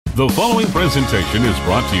The following presentation is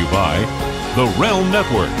brought to you by the Realm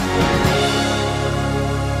Network.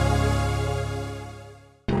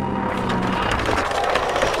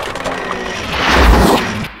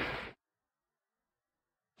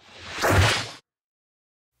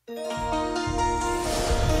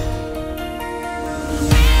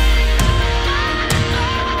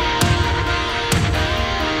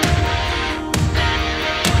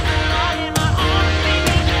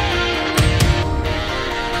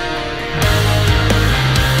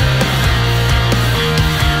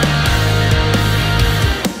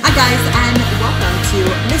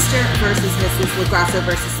 LoGrasso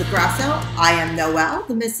versus LoGrasso. I am Noelle,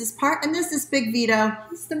 the Mrs. part, and this is Big Vito.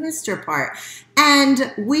 He's the Mr. part.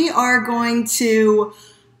 And we are going to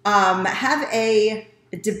have a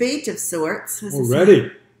debate of sorts.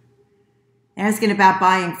 Already? Asking about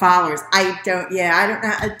buying followers. I don't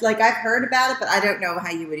know. Like, I've heard about it, but I don't know how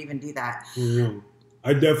you would even do that. No,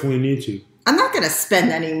 I definitely need to. I'm not going to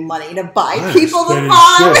spend any money to buy people to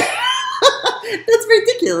follow me. That's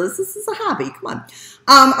ridiculous. This is a hobby. Come on.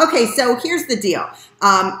 Okay, so here's the deal.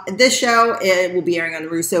 This show will be airing on the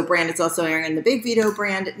Russo brand. It's also airing on the Big Vito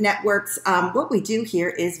brand networks. What we do here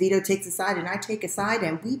is Vito takes a side and I take a side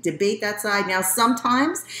and we debate that side. Now,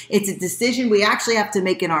 sometimes it's a decision we actually have to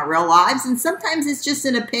make in our real lives, and sometimes it's just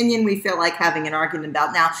an opinion we feel like having an argument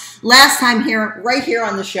about. Now, last time right here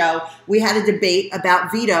on the show, we had a debate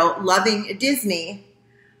about Vito loving Disney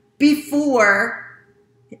before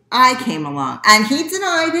I came along, and he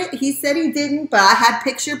denied it. He said he didn't, but I had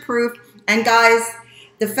picture proof. And guys,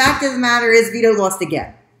 the fact of the matter is Vito lost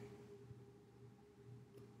again.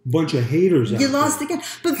 Bunch of haters. You lost again.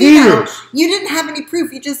 But Vito, you didn't have any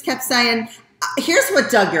proof. You just kept saying, here's what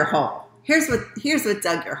dug your hole. Here's what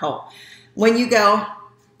dug your hole. When you go,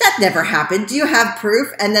 that never happened. Do you have proof?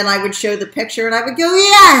 And then I would show the picture and I would go,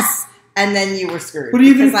 yes. And then you were screwed. But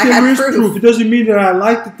even if there is proof, it doesn't mean that I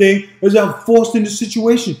like the thing as I'm forced into the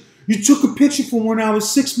situation. You took a picture from when I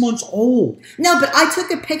was 6 months old. No, but I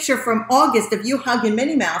took a picture from August of you hugging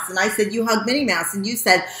Minnie Mouse, and I said, you hugged Minnie Mouse, and you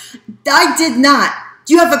said, I did not.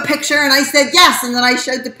 Do you have a picture? And I said, yes, and then I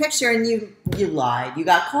showed the picture, and you lied. You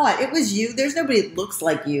got caught. It was you. There's nobody that looks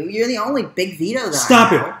like you. You're the only Big Vito that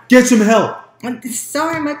Stop I know. it. Get some help.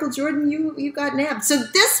 Sorry, Michael Jordan, you got nabbed. So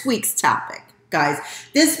this week's topic. Guys,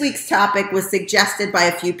 this week's topic was suggested by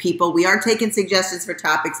a few people. We are taking suggestions for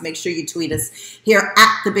topics. Make sure you tweet us here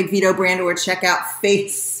at the Big Vito brand or check out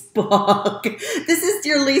Facebook. This is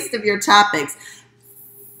your list of your topics.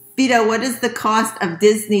 Vito, what is the cost of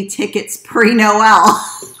Disney tickets pre-Noel?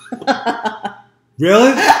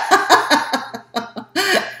 Really?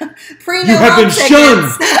 Pre-Noel You have been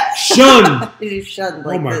tickets. shunned. You're shunned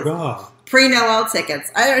like oh my this. God. Pre-Noel tickets.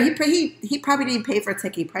 I don't know. He probably didn't pay for a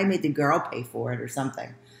ticket. He probably made the girl pay for it or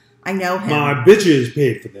something. I know him. My bitches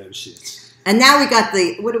paid for them shits. And now we got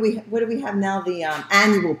the what do we have now? The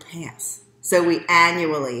annual pass. So we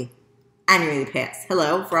annually pass.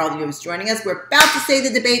 Hello, for all of you who's joining us. We're about to say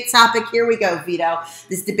the debate topic. Here we go, Vito.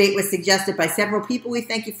 This debate was suggested by several people. We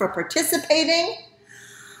thank you for participating.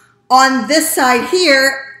 On this side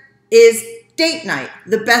here is date night,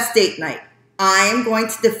 the best date night. I am going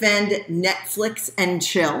to defend Netflix and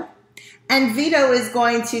chill. And Vito is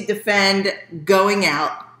going to defend going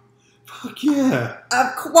out. Fuck yeah.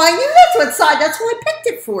 Well, I knew that's why I picked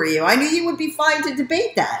it for you. I knew you would be fine to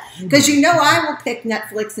debate that. Because you know I will pick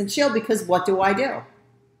Netflix and chill because what do I do?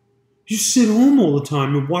 You sit home all the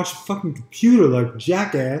time and watch a fucking computer like a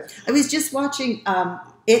jackass. I was just watching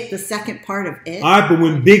the second part of it. All right, but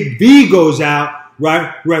when Big V goes out,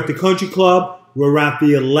 right, we're at the country club. We're at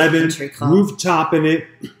the 11th rooftop in it,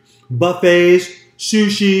 buffets,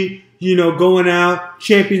 sushi, going out,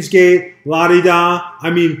 Champions Gate, la-di-da.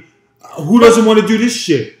 I mean, who doesn't want to do this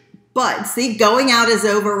shit? But, see, going out is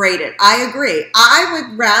overrated. I agree. I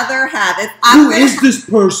would rather have it. Who is this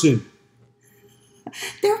person?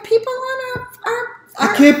 There are people on our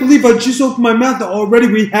I can't believe I just opened my mouth and already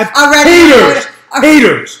we have haters.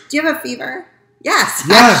 Haters. Do you have a fever? Yes,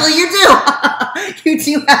 actually you do. You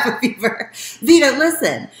do have a fever. Vito,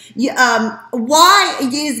 listen. Why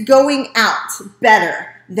is going out better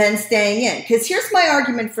than staying in? Because here's my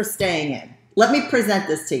argument for staying in. Let me present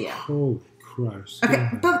this to you. Holy Christ. Okay,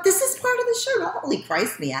 but this is part of the show. Don't holy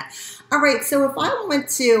Christ me at. All right, so if I went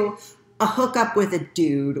to a hookup with a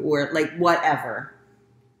dude or like whatever,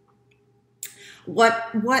 what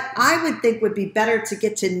I would think would be better to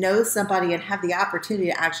get to know somebody and have the opportunity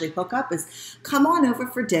to actually hook up is come on over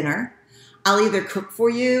for dinner. I'll either cook for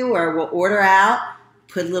you or we'll order out,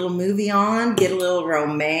 put a little movie on, get a little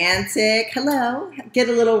romantic. Hello. Get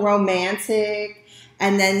a little romantic.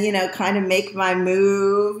 and then, kind of make my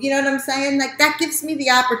move. You know what I'm saying? Like, that gives me the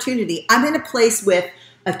opportunity. I'm in a place with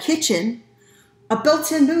a kitchen, a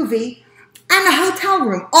built-in movie, and a hotel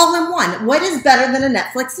room all in one. What is better than a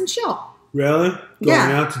Netflix and chill? Really?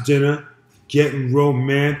 Going out to dinner, getting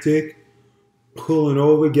romantic, pulling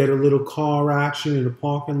over, get a little car action in the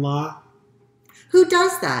parking lot. Who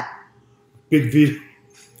does that? Big Vito.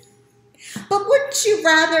 But wouldn't you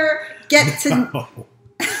rather get to... No.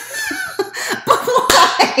 But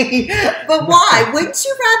why? But why? Wouldn't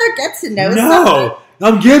you rather get to know someone? No,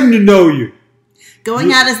 I'm getting to know you.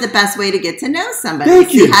 Going out is the best way to get to know somebody.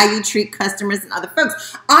 Thank you. See how you treat customers and other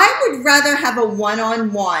folks. I would rather have a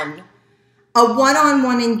one-on-one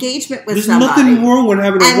engagement with somebody. There's nothing wrong with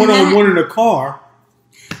having a one-on-one in a car.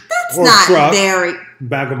 That's or not a truck, very...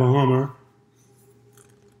 back of a Hummer.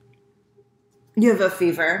 You have a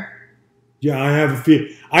fever. Yeah, I have a fever.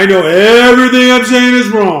 I know everything I'm saying is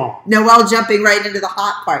wrong. Noelle jumping right into the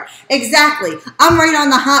hot part. Exactly. I'm right on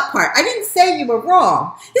the hot part. I didn't say you were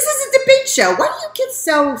wrong. This is a debate show. Why do you get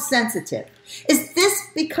so sensitive? Is this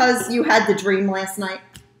because you had the dream last night?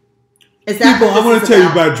 Is that People, I'm going to tell you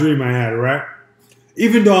about a dream I had, all right?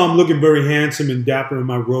 Even though I'm looking very handsome and dapper in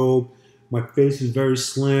my robe, my face is very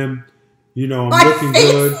slim. I'm looking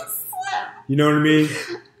good. You know what I mean?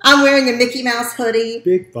 I'm wearing a Mickey Mouse hoodie.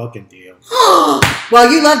 Big fucking deal.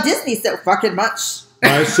 Well, you love Disney so fucking much.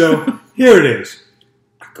 All right, so here it is.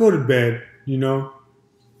 I go to bed, and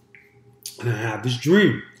I have this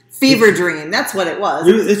dream. Fever dream. That's what it was.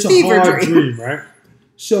 It's a hard dream, right?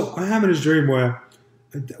 So I'm having this dream where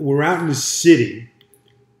we're out in the city,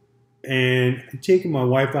 and I'm taking my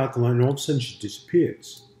wife out to lunch, and all of a sudden she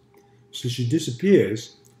disappears. So she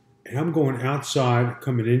disappears, and I'm going outside,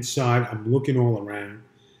 coming inside, I'm looking all around,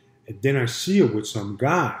 and then I see her with some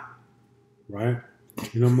guy, right?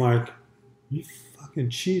 And I'm like, you fucking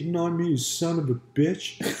cheating on me, you son of a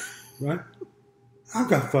bitch, right? I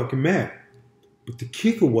got fucking mad. But the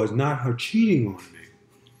kicker was not her cheating on me,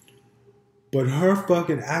 but her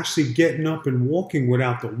fucking actually getting up and walking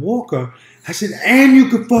without the walker. I said, and you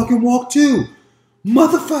could fucking walk too,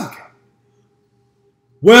 motherfucker.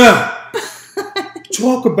 Well,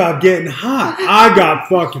 talk about getting hot. I got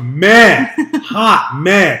fucking mad. Hot,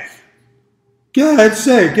 mad. Go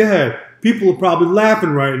ahead. People are probably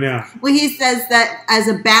laughing right now. Well, he says that as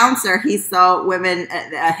a bouncer, he saw women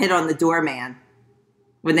hit on the doorman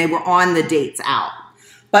when they were on the dates out.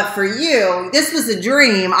 But for you, this was a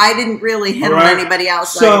dream. I didn't really hit on anybody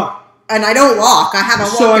else. And I don't walk. I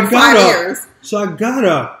haven't walked in 5 years. So I got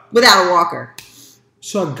up. Without a walker.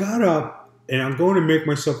 So I got up, and I'm going to make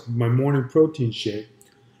myself my morning protein shake,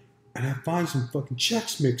 and I find some fucking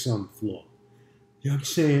Chex Mix on the floor. You know what I'm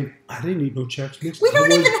saying? I didn't eat no Chex Mix. We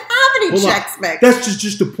don't even have any Chex Mix. That's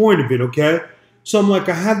just the point of it, okay? So I'm like,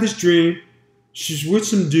 I have this dream. She's with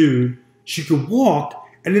some dude. She could walk.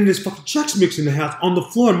 And then there's fucking Chex Mix in the house on the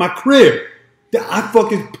floor in my crib that I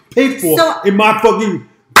fucking paid for in my fucking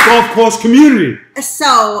golf course community.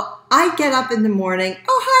 So I get up in the morning.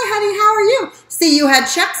 Oh, hi, honey. How are you? See, you had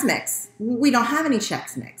Chex Mix. We don't have any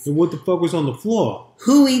Chex Mix. And what the fuck was on the floor?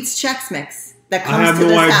 Who eats Chex Mix that comes I have to no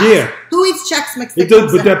this idea. house? Who eats Chex Mix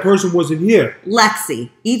But that person wasn't here.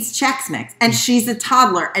 Lexi eats Chex Mix, and she's a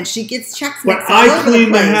toddler, and she gets Chex Mix. But I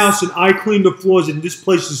clean the house, and I clean the floors, and this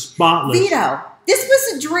place is spotless. Vito, this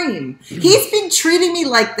was a dream. He's been treating me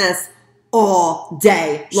like this all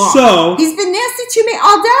day long. So he's been nasty to me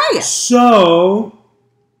all day. So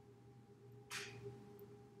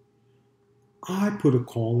I put a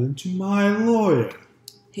call into my lawyer.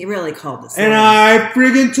 He really called us. And I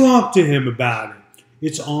friggin' talked to him about it.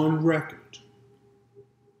 It's on record.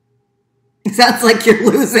 It sounds like you're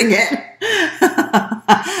losing it.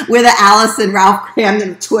 With the Alice and Ralph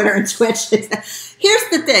Cramden of Twitter and Twitch. Here's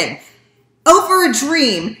the thing. Over a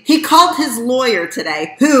dream, he called his lawyer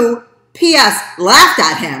today, who, P.S., laughed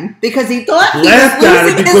at him because he thought he was losing his mind. Laughed at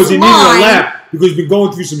him because he needed to laugh because he's been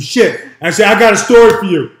going through some shit. I said, I got a story for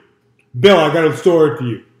you. Bill, I got a story for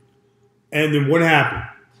you. And then what happened?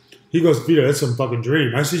 He goes, Vito, that's some fucking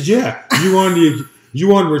dream. I said, yeah, you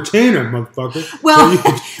on retainer, motherfucker. Well,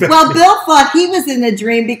 Bill thought he was in the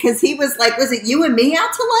dream because he was like, was it you and me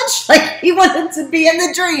out to lunch? Like, he wanted to be in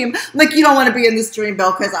the dream. I'm like, you don't want to be in this dream,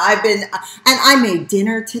 Bill, because and I made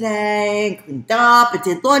dinner today, and cleaned up, and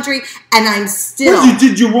did laundry, and I'm still. Well, you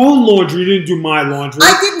did your own laundry. You didn't do my laundry.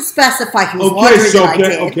 I didn't specify whose laundry I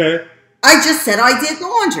did. Okay. I just said I did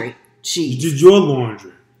laundry. Jeez. You did your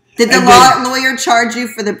laundry. Did the lawyer charge you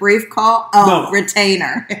for the brief call? Oh, no.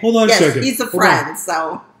 Retainer. Hold on a second. He's a friend,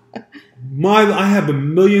 so. I have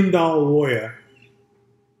 $1 million lawyer,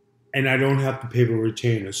 and I don't have to pay for a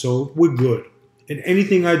retainer, so we're good. And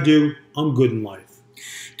anything I do, I'm good in life.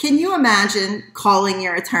 Can you imagine calling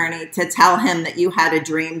your attorney to tell him that you had a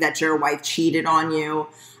dream that your wife cheated on you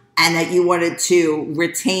and that you wanted to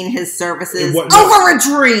retain his services over a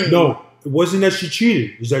dream? No, it wasn't that she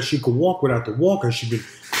cheated. It was that she could walk without the walker. She'd been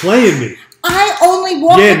playing me. I only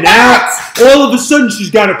walk with now that. All of a sudden she's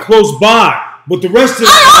got it close by. But the rest of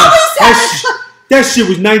the that shit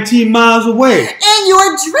was 19 miles away. In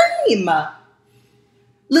your dream.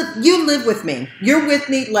 Look, you live with me. You're with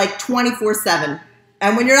me like 24/7.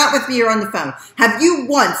 And when you're not with me, you're on the phone. Have you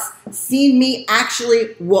once seen me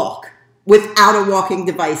actually walk without a walking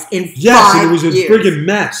device in 5 years? Yes, and it was a friggin'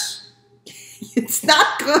 mess. It's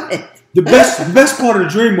not good. The best part of the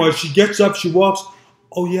dream was she gets up, she walks.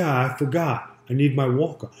 Oh yeah, I forgot. I need my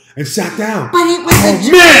walker. And sat down. But it was a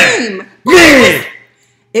dream. Man!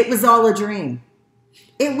 It was all a dream.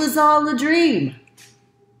 It was all a dream.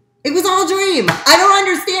 It was all a dream. I don't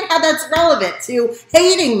understand how that's relevant to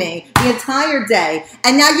hating me the entire day.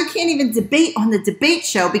 And now you can't even debate on the debate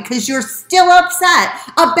show because you're still upset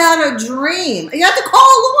about a dream. You have to call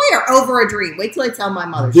a lawyer over a dream. Wait till I tell my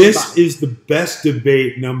mother. This is the best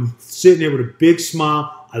debate. And I'm sitting there with a big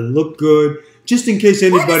smile. I look good. Just in case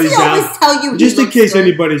anybody's out. Just in case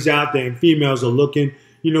anybody's out there and females are looking.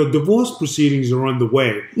 You know, divorce proceedings are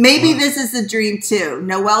underway. Maybe this is a dream too.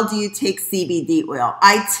 Noelle, do you take CBD oil?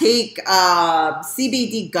 I take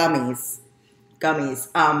CBD gummies.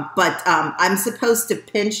 But I'm supposed to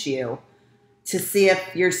pinch you to see if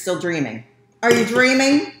you're still dreaming. Are you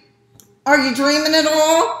dreaming? Are you dreaming at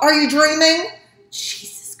all? Are you dreaming?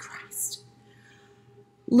 Jesus Christ.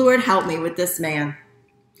 Lord, help me with this man.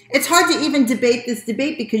 It's hard to even debate this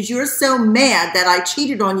debate because you're so mad that I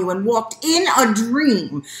cheated on you and walked in a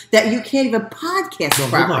dream that you can't even podcast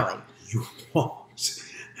properly.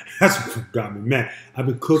 That's what got me mad. I've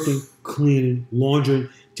been cooking, cleaning, laundering,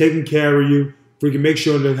 taking care of you, freaking make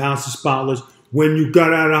sure the house is spotless. When you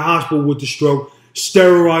got out of the hospital with the stroke,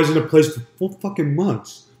 sterilizing the place for 4 fucking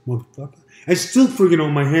months, motherfucker. And still freaking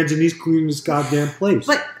on my hands and knees cleaning this goddamn place.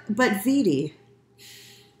 But Viti,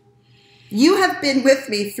 you have been with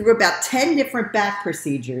me through about 10 different back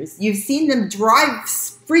procedures. You've seen them drive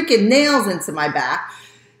freaking nails into my back.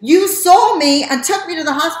 You saw me and took me to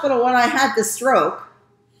the hospital when I had the stroke.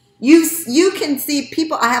 You can see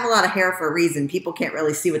people. I have a lot of hair for a reason. People can't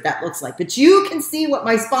really see what that looks like. But you can see what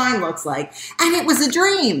my spine looks like. And it was a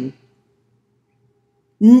dream.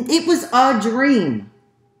 It was a dream.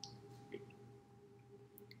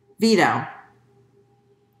 Vito.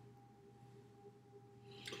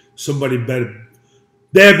 Somebody better.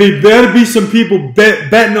 Better be some people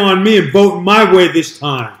betting on me and voting my way this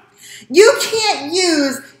time. You can't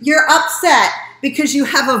use you're upset because you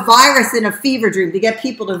have a virus in a fever dream to get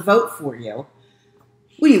people to vote for you.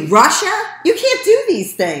 What are you, Russia? You can't do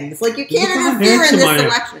these things. Like, you can't interfere in this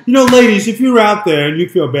election. You know, ladies, if you're out there and you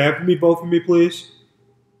feel bad for me, vote for me, please.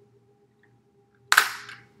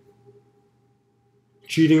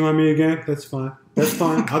 Cheating on me again? That's fine. That's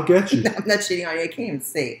fine. I'll get you. No, I'm not cheating on you. I can't even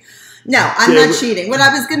see. No, I'm not cheating. What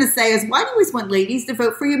I was going to say is, why do you always want ladies to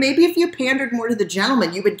vote for you? Maybe if you pandered more to the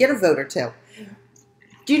gentlemen, you would get a vote or two.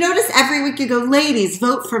 Do you notice every week you go, ladies,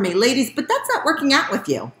 vote for me, ladies? But that's not working out with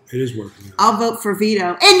you. It is working out. I'll vote for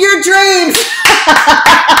Vito. In your dreams!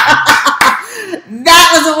 That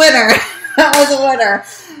was a winner. That was a winner.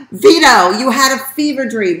 Vito, you had a fever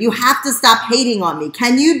dream. You have to stop hating on me.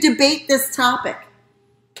 Can you debate this topic?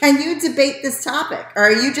 Can you debate this topic? Or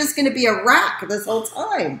are you just going to be a rack this whole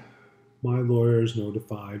time? My lawyer is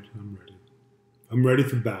notified. I'm ready. I'm ready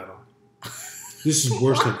for battle. This is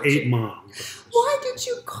worse than 8 moms. Why did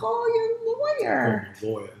you call your lawyer? Oh, my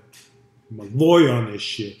lawyer. I'm a lawyer on this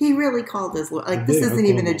shit. He really called his lawyer. Like, this isn't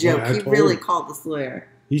even a joke. He really called this lawyer.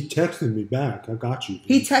 He texted me back. I got you. Dude.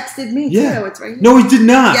 He texted me, too. It's right here. No, he did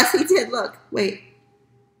not. Yes, he did. Look. Wait.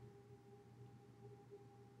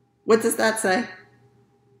 What does that say?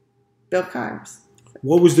 Bill Cyrus.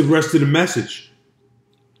 What was the rest of the message?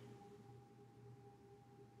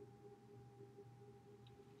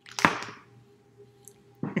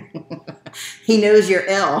 He knows you're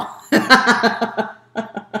ill. He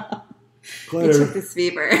took this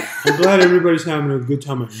fever. I'm glad everybody's having a good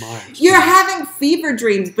time at mine. You're having fever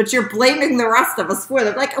dreams, but you're blaming the rest of us for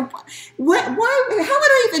them. Like, what? Why? How would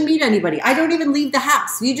I even meet anybody? I don't even leave the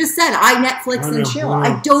house. You just said I Netflix and chill.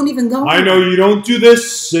 I don't even go. I know you don't do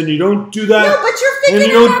this and you don't do that. No, but you're thinking.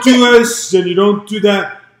 And you don't do this and you don't do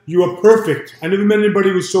that. You are perfect. I never met anybody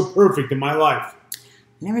who was so perfect in my life. I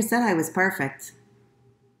never said I was perfect.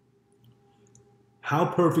 How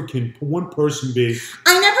perfect can one person be?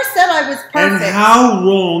 I never said I was perfect. And how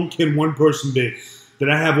wrong can one person be that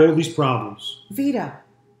I have all these problems? Vito,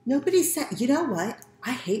 nobody said, you know what?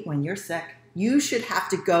 I hate when you're sick. You should have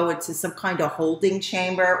to go into some kind of holding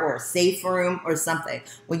chamber or a safe room or something.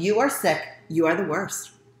 When you are sick, you are the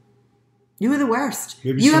worst. You are the worst.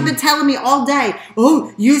 You have been telling me all day,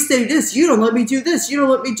 oh, you say this, you don't let me do this, you don't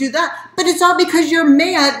let me do that. But it's all because you're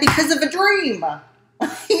mad because of a dream.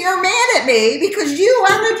 You're mad at me because you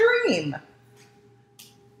had a dream.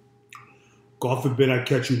 God forbid I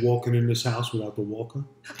catch you walking in this house without the walker.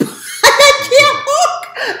 I can't walk,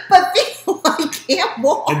 but people, I can't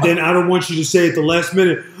walk. And then I don't want you to say at the last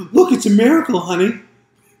minute, look, it's a miracle, honey.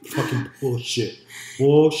 Fucking bullshit.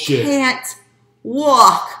 Bullshit. Can't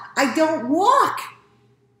walk. I don't walk.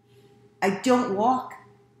 I don't walk.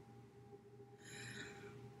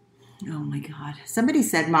 Oh my God. Somebody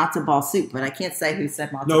said matzo ball soup, but I can't say who said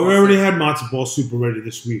matzo ball soup. No, we already had matzo ball soup already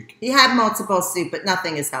this week. He had matzo ball soup, but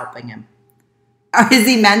nothing is helping him. Or is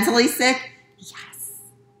he mentally sick? Yes.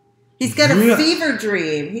 He's got a fever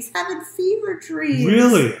dream. He's having fever dreams.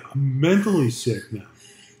 Really? I'm mentally sick now.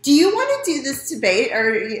 Do you want to do this debate?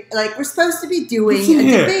 Or, like, we're supposed to be doing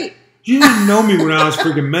a debate. You didn't know me when I was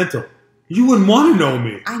freaking mental. You wouldn't want to know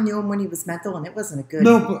me. I knew him when he was mental, and it wasn't a good...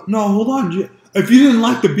 No, hold on. If you didn't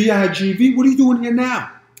like the BIGV, what are you doing here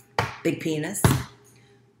now? Big penis.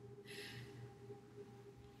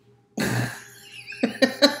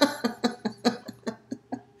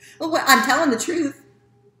 Well, I'm telling the truth.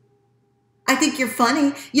 I think you're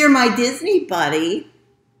funny. You're my Disney buddy.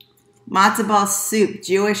 Matzo ball soup,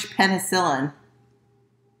 Jewish penicillin.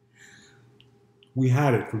 We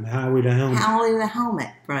had it from Howie the Helmet. Howie the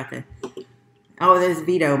Helmet, brother. Oh, there's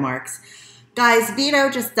Vito marks. Guys, Vito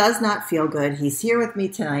just does not feel good. He's here with me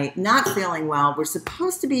tonight, not feeling well. We're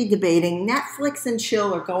supposed to be debating Netflix and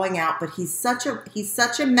chill or going out, but he's such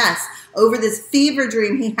a mess over this fever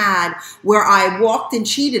dream he had where I walked and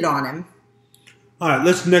cheated on him. All right,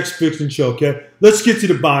 let's Netflix and chill, okay? Let's get to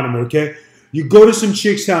the bottom, okay? You go to some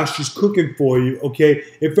chick's house, she's cooking for you, okay?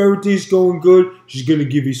 If everything's going good, she's going to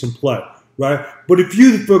give you some play. Right? But if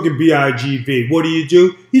you the fucking BIGV, what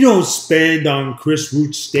do? You don't spend on Chris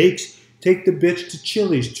Root steaks. Take the bitch to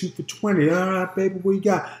Chili's, 2 for $20. All right, baby, what you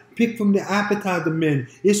got? Pick from the appetizer menu.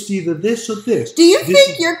 It's either this or this. Do you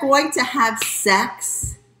think you're going to have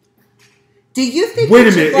sex? Do you think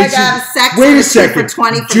you're going to have sex wait a second. For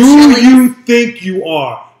 20 for do Chili's? You think you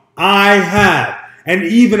are? I have. And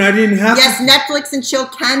even I didn't have Yes, Netflix and chill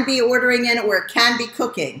can be ordering in or it can be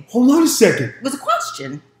cooking. Hold on a second. It was a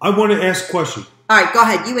question. I want to ask a question. All right, go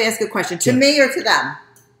ahead. You ask a question. To me or to them?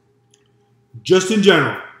 Just in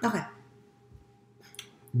general. Okay.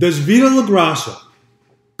 Does Vito LoGrasso...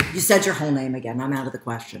 You said your whole name again. I'm out of the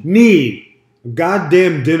question. ...need a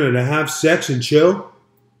goddamn dinner to have sex and chill?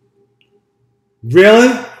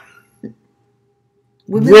 Really?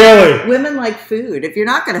 Women like food. If you're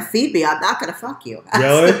not going to feed me, I'm not going to fuck you.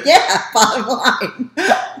 Really? Yeah, bottom line.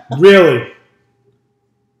 Really?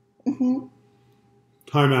 Mm-hmm.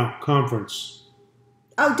 Timeout. Conference.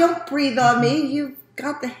 Oh, don't breathe on me. You've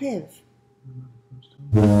got the HIV.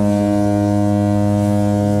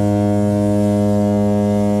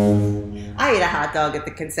 I ate a hot dog at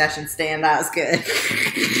the concession stand. That was good.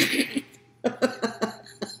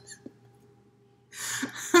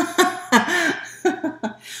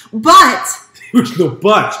 But there's no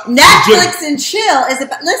but. Netflix and chill is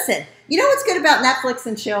about. Listen, you know what's good about Netflix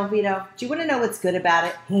and chill, Vito? Do you want to know what's good about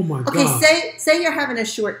it? Oh my God. Okay, say you're having a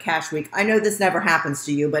short cash week. I know this never happens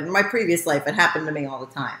to you, but in my previous life, it happened to me all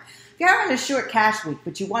the time. If you're having a short cash week,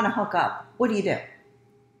 but you want to hook up, what do you do?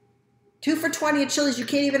 2 for $20 at Chili's, you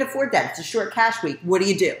can't even afford that. It's a short cash week. What do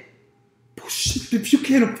you do? Bullshit. If you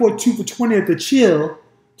can't afford 2 for $20 at the chill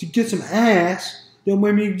to get some ass. Then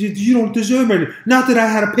I mean, you don't deserve any. Not that I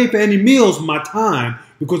had to pay for any meals in my time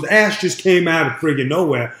because ass just came out of friggin'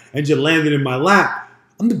 nowhere and just landed in my lap.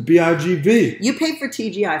 I'm the BIGV. You paid for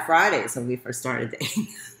TGI Fridays when we first started dating.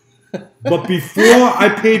 But before I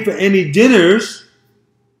paid for any dinners.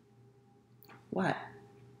 What?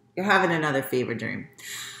 You're having another fever dream.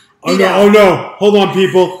 Oh no. Hold on,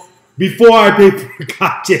 people. Before I paid for a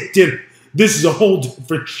goddamn dinner, this is a whole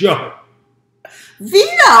different show.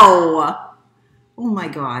 Vito! Oh my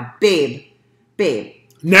God, babe.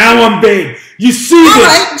 Now I'm babe. You see this? All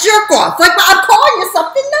right, jerk off. Like I'm calling you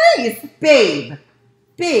something nice, babe.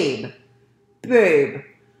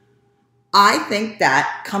 I think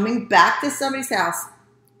that coming back to somebody's house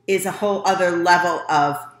is a whole other level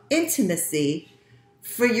of intimacy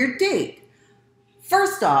for your date.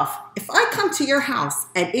 First off, if I come to your house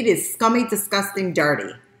and it is scummy, disgusting,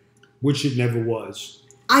 dirty, which it never was.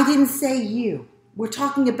 I didn't say you. We're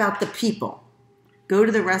talking about the people. Go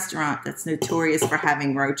to the restaurant that's notorious for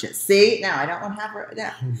having roaches. See? No, I don't want to have roaches.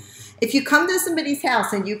 No. If you come to somebody's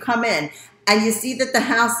house and you come in and you see that the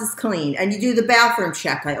house is clean, and you do the bathroom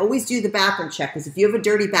check. I always do the bathroom check, because if you have a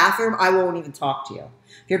dirty bathroom, I won't even talk to you.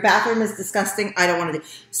 If your bathroom is disgusting, I don't want to do.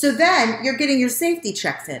 So then you're getting your safety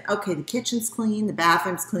checks in. Okay, the kitchen's clean, the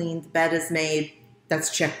bathroom's clean, the bed is made.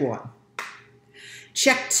 That's check 1.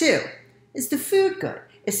 Check 2, is the food good?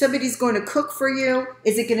 If somebody's going to cook for you,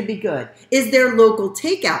 is it going to be good? Is their local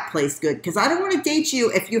takeout place good? Because I don't want to date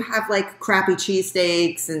you if you have like crappy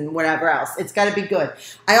cheesesteaks and whatever else. It's got to be good.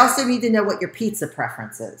 I also need to know what your pizza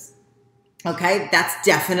preference is. Okay, that's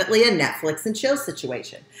definitely a Netflix and chill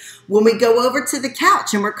situation. When we go over to the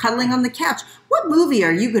couch and we're cuddling on the couch, what movie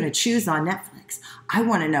are you going to choose on Netflix? I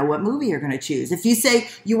want to know what movie you're going to choose. If you say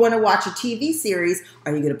you want to watch a TV series,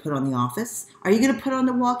 are you going to put on The Office? Are you going to put on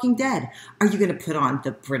The Walking Dead? Are you going to put on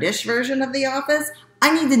the British version of The Office?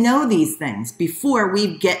 I need to know these things before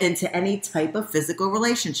we get into any type of physical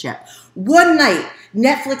relationship. One night,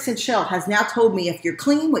 Netflix and chill has now told me if you're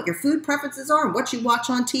clean, what your food preferences are, and what you watch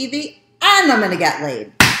on TV, and I'm going to get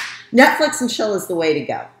laid. Netflix and chill is the way to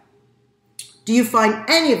go. Do you find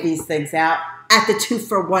any of these things out at the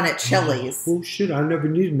 2-for-1 at Chili's? Oh, shit. I never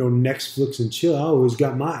needed no Netflix and chill. I always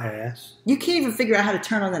got my ass. You can't even figure out how to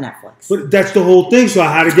turn on the Netflix. But that's the whole thing, so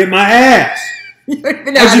I had to get my ass. You don't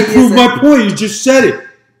even know I how to just use proved it. my point. You just said it.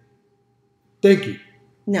 Thank you.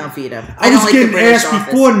 No, Vito. I don't was like getting the British ass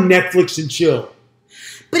Office. before Netflix and chill.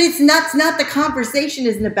 But it's not the conversation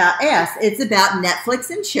isn't about ass. It's about Netflix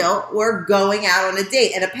and chill or going out on a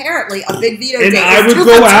date. And apparently a big Vito And date I is would 2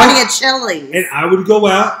 go for 20 out, at Chili's. And I would go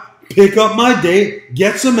out, pick up my date,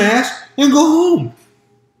 get some ass, and go home.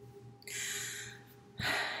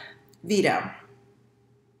 Vito.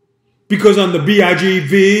 Because I'm the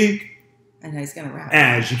BIGV, And he's going to wrap.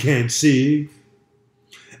 as you can see.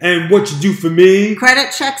 And what you do for me.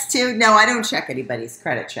 Credit checks too? No, I don't check anybody's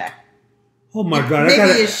credit check. Oh my God.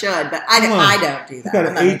 Maybe you should, but I don't do that. I got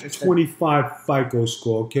I'm not an interested. 825 FICO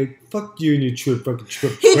score, okay? Fuck you and your fucking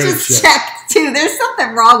trip. He credit just check. checked too. There's something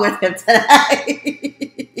wrong with him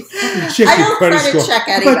today. Check I your don't credit credit score. check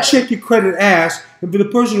How anybody. about check your credit ass? And for the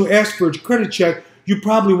person who asked for a credit check, you're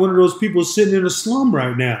probably one of those people sitting in a slum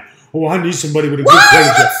right now. Oh, I need somebody with a good credit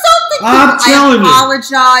check. Something. I'm telling you. I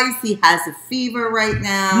apologize. He has a fever right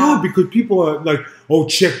now. No, because people are like, oh,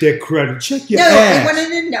 check their credit. Check your No, ass. I wanted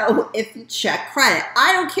to know if you check credit.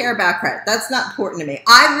 I don't care about credit. That's not important to me.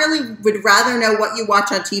 I really would rather know what you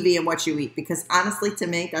watch on TV and what you eat because honestly, to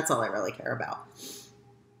me, that's all I really care about.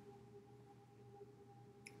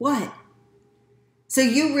 What? So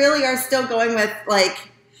you really are still going with like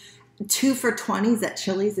 2 for 20s at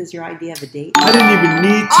Chili's is your idea of a date? I didn't even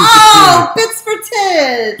need 2 Oh, for 20. bits for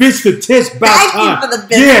tits. Bits for tits, about Thank time. you for the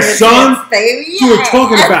bits Yeah, for son. tits, baby. That's what we're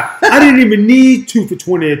talking about. I didn't even need 2 for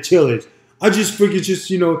 20 at Chili's. I just figured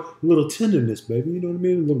a little tenderness, baby. You know what I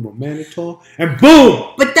mean? A little romantic talk. And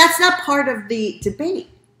boom! But that's not part of the debate.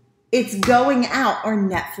 It's going out or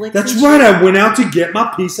Netflix. That's and right. chill. I went out to get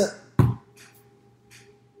my pizza.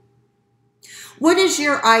 What is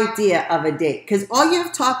your idea of a date? Because all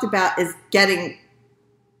you've talked about is getting...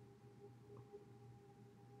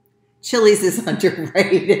 Chili's is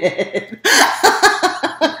underrated.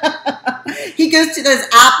 He goes to those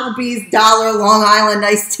Applebee's $1 Long Island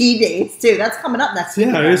iced tea dates, too. That's coming up next week.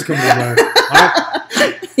 Yeah, it is coming back.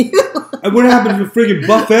 And what happened to the friggin'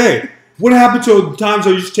 buffet? What happened to the times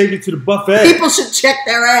I used to take it to the buffet? People should check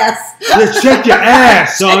their ass. Yeah, check your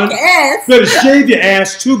ass, son. Check your ass. You better shave your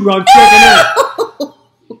ass, too, but I'm checking out.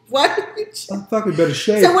 What are you I fucking better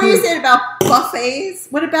shave. So what are you too. saying about buffets?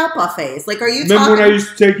 What about buffets? Like, are you Remember talking... when I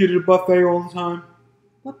used to take you to the buffet all the time?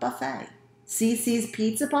 What buffet? CC's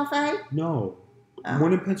Pizza Buffet? No. Oh.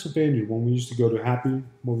 One in Pennsylvania when we used to go to Happy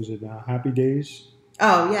Days?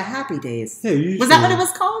 Oh, yeah, Happy Days. Yeah, Was that what it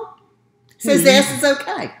was called? So his ass is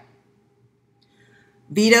okay.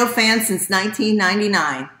 Vito fan since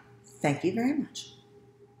 1999. Thank you very much.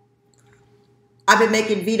 I've been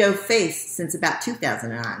making Vito face since about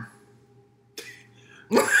 2009.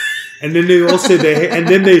 And then they all say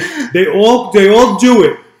they all do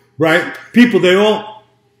it, right? People,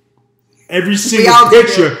 every single all do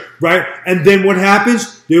picture, right? And then what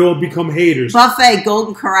happens? They all become haters. Buffet,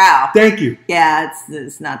 Golden Corral. Thank you. Yeah,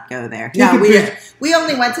 let's not go there. Take No, a we picture. we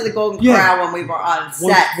only went to the Golden Yeah. Corral when we were on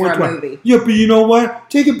set for a twice. movie. Yeah, but you know what?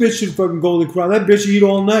 Take a bitch to the fucking Golden Corral. That bitch eat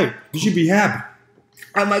all night. You should be happy.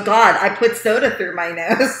 Oh my God, I put soda through my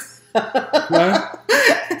nose. Right?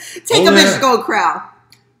 Take Oh, a bitch yeah. to Gold Corral.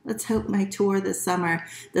 Let's hope my tour this summer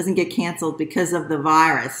doesn't get canceled because of the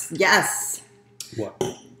virus. Yes. What?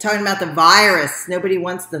 Talking about the virus. Nobody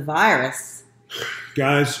wants the virus.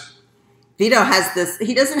 Guys, Vito has this.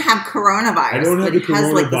 He doesn't have coronavirus. I don't have but the he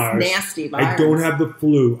has like coronavirus. this nasty virus. I don't have the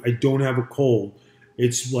flu. I don't have a cold.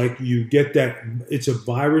 It's like you get that. It's a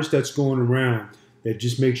virus that's going around that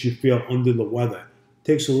just makes you feel under the weather. It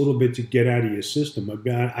takes a little bit to get out of your system.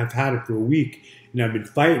 I've had it for a week, and I've been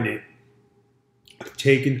fighting it. I've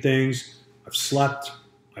taken things. I've slept.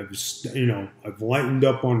 I've lightened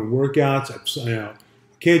up on the workouts. I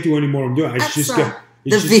can't do any more. I'm doing. It's just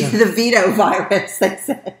the Vito virus. They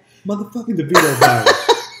said, motherfucking the Vito virus.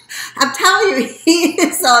 I'm telling you,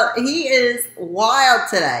 he is wild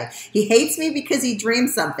today. He hates me because he dreamed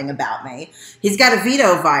something about me. He's got a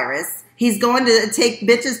Vito virus. He's going to take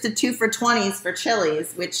bitches to 2 for $20s for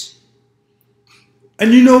Chili's, which.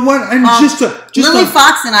 And you know what? And Lily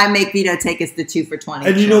Fox and I make Vito take us to 2 for $20.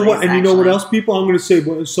 And you know what? And you know what else, people? I'm going to say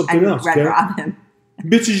something else. Red Robin.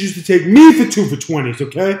 Bitches used to take me for 2 for $20s.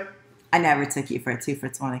 Okay. I never took you for a 2 for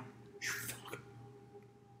 $20.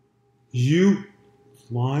 You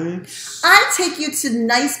lying? I take you to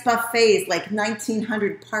nice buffets like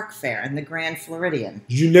 1900 Park Fair in the Grand Floridian.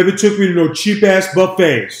 You never took me to no cheap ass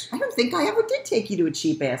buffets. I don't think I ever did take you to a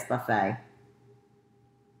cheap ass buffet.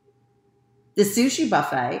 The sushi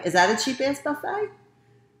buffet, is that a cheap ass buffet? I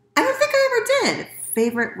don't think I ever did.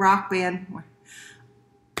 Favorite rock band?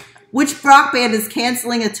 Which rock band is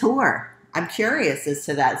canceling a tour? I'm curious as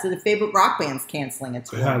to that. So the favorite rock band's canceling a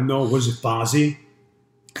tour. No, was it Fozzy?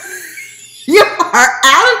 You are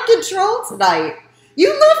out of control tonight. You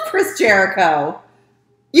love Chris Jericho.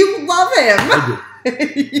 You love him. I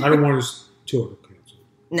do. I don't want his tour to cancel.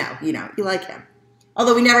 No, you don't. You like him.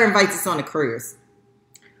 Although he never invites us on a cruise.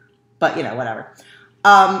 But, whatever.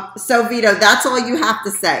 So, Vito, that's all you have to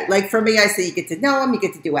say. Like, for me, I say you get to know them. You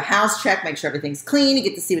get to do a house check, make sure everything's clean. You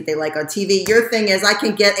get to see what they like on TV. Your thing is, I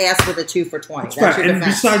can get asked with a 2 for $20. That's right. Your And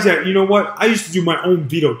defense. besides that, you know what? I used to do my own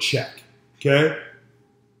Vito check. Okay?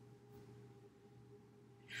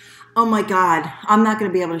 Oh, my God. I'm not going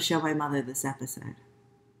to be able to show my mother this episode.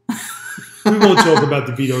 We won't talk about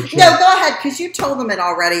the Vito check. No, go ahead, because you told them it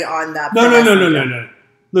already on the... No.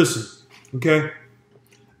 Listen, okay?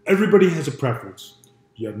 Everybody has a preference.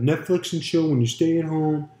 You have Netflix and chill when you stay at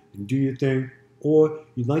home and do your thing. Or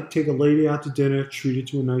you'd like to take a lady out to dinner, treat her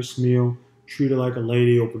to a nice meal, treat her like a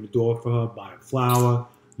lady, open the door for her, buy a flower,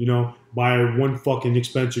 buy her one fucking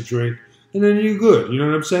expensive drink, and then you're good. You know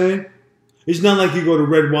what I'm saying? It's not like you go to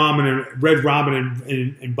Red Robin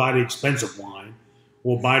and buy the expensive wine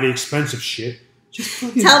or buy the expensive shit. Just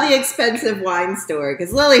fucking tell the expensive wine story,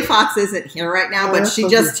 because Lily Fox isn't here right now, but she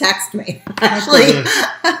just texted me. Actually,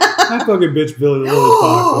 that fucking bitch Lily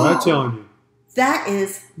Fox. I'm telling you, that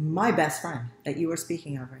is my best friend that you are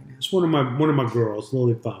speaking of right now. It's one of my girls,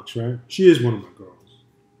 Lily Fox, right? She is one of my girls.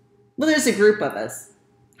 Well, there's a group of us.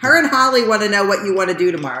 Her and Holly want to know what you want to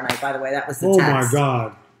do tomorrow night. By the way, that was the text. Oh my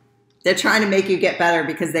God. They're trying to make you get better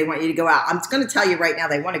because they want you to go out. I'm going to tell you right now,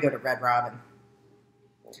 they want to go to Red Robin.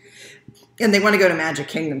 And they want to go to Magic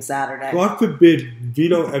Kingdom Saturday. God forbid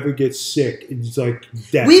Vito ever gets sick. It's like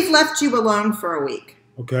death. We've left you alone for a week.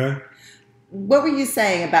 Okay. What were you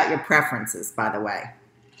saying about your preferences, by the way?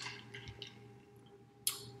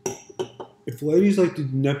 If ladies like to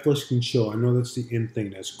Netflix and chill, I know that's the in thing.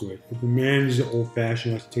 That's great. If a man is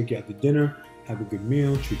old-fashioned, has to take you out to dinner, have a good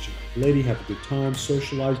meal, treat you like a lady, have a good time,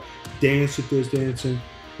 socialize, dance if there's dancing,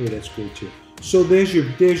 hey, that's great too. So there's your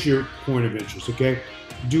point of interest, okay?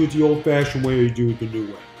 Do it the old-fashioned way or you do it the new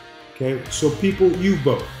way, okay? So people, you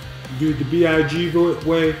vote. You do it the B.I.G.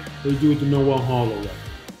 way or you do it the Noel Harlow way.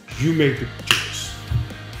 You make the choice,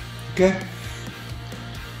 okay?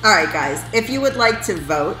 All right, guys. If you would like to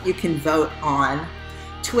vote, you can vote on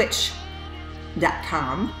twitch.com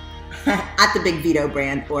at the Big Vito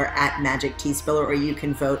brand or at Magic Tea Spiller, or you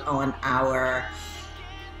can vote on our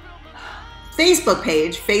Facebook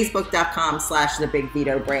page, facebook.com/the Big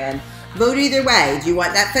Vito brand. Vote either way. Do you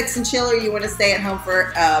want Netflix and chill, or you want to stay at home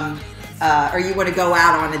for, or you want to go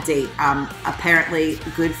out on a date? Apparently,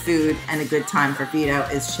 good food and a good time for Vito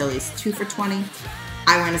is Chili's 2 for $20.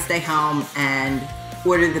 I want to stay home and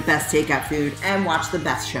order the best takeout food and watch the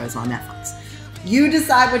best shows on Netflix. You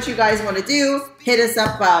decide what you guys want to do. Hit us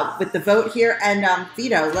up with the vote here. And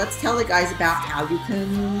Vito, let's tell the guys about how you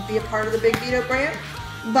can be a part of the Big Vito brand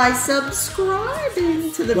by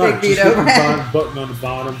subscribing to the Big Vito brand. Button on the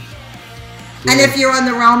bottom. And if you're on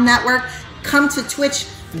the Realm Network, come to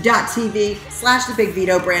twitch.tv/the Big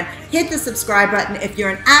Vito brand. Hit the subscribe button. If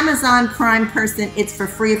you're an Amazon Prime person, it's for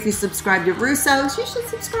free if you subscribe to Russo's. You should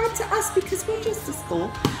subscribe to us because we're just as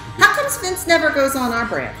cool. How come Vince never goes on our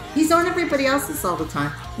brand? He's on everybody else's all the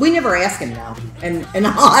time. We never ask him now, in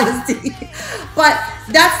all honesty. But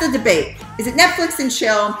that's the debate. Is it Netflix and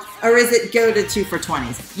chill, or is it go to 2 for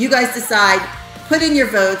 $20s? You guys decide. Put in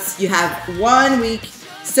your votes. You have 1 week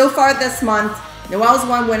so far this month Noelle's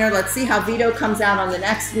one winner. Let's see how Vito comes out on the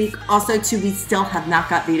next week. Also, too, we still have not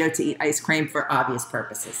got Vito to eat ice cream for obvious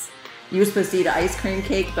purposes. You were supposed to eat an ice cream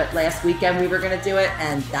cake, but last weekend we were going to do it,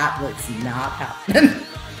 and that was not happening.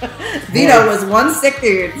 Vito was one sick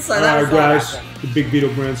dude, so that was guys. The Big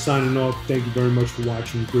Vito brand signing off. Thank you very much for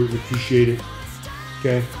watching. Greatly appreciate it.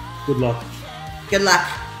 Okay, good luck. Good luck.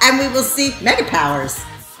 And we will see Mega Powers.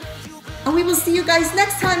 And we will see you guys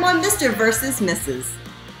next time on Mr. vs. Mrs.